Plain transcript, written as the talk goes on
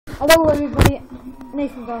Hello everybody,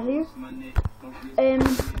 Nathan here.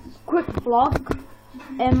 Quick vlog.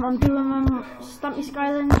 I'm doing Stamp Me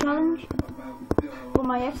Skyline challenge for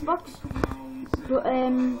my Xbox, but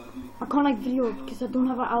I can't like video because I don't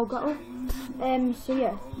have an Elgato. So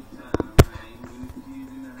yeah.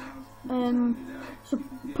 So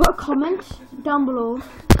put a comment down below.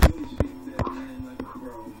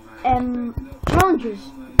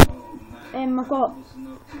 Challenges. I've got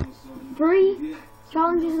 3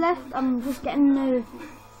 challenges left. I'm just getting the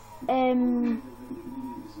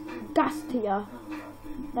gas tier.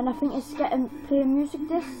 Then I think it's getting play music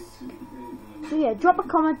disc. So yeah, drop a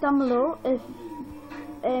comment down below if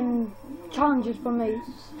challenges for me.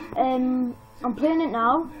 I'm playing it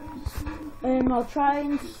now. I'll try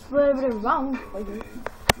and swerve it around for you.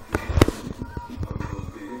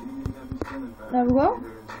 There we go.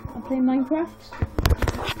 I'm playing Minecraft.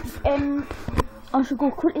 I should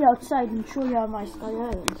go quickly outside and show you my Sky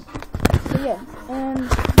Island. So yeah,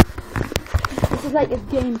 this is like a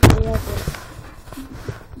gameplay of it.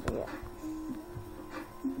 So yeah,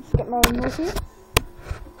 let's get my remote here.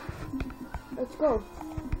 Let's go.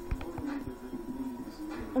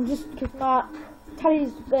 I'm just because my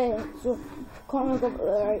telly's there, so can't look up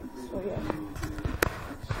there, right? So yeah.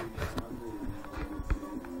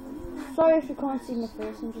 Sorry if you can't see my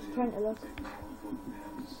face. I'm just trying to look.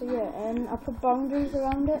 So yeah, I put boundaries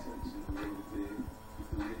around it.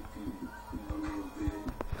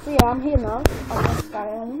 So yeah, I'm here now on my Sky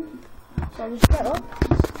Island. So I'll just get up.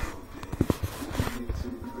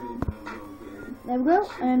 There we go,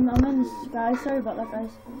 I'm in the sky. Sorry about that,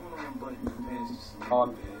 guys.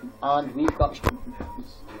 And we've got...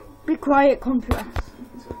 Be quiet, computer.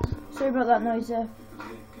 Sorry about that noise there.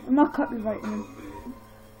 I'm not copyrighting them.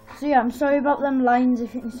 So yeah, I'm sorry about them lines,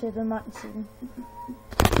 if you can see them, I can see them.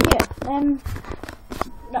 Yeah,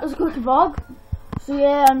 that was a quick vlog. So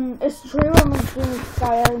yeah, it's true, I'm going to do the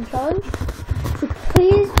Sky Island challenge. So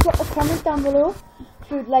please drop a comment down below if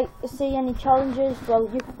you'd like to see any challenges. Well,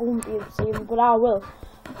 you won't be able to see them, but I will.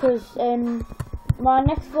 Because my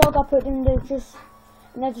next vlog I'll put in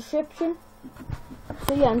the description.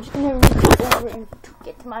 So yeah, I'm just going to read that over and to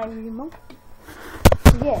get to my remote.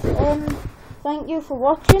 So yeah, thank you for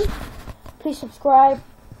watching. Please subscribe.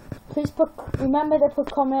 Please remember to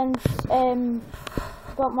put comments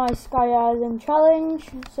about my Sky Island challenge.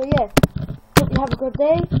 So yeah, hope you have a good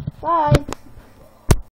day. Bye.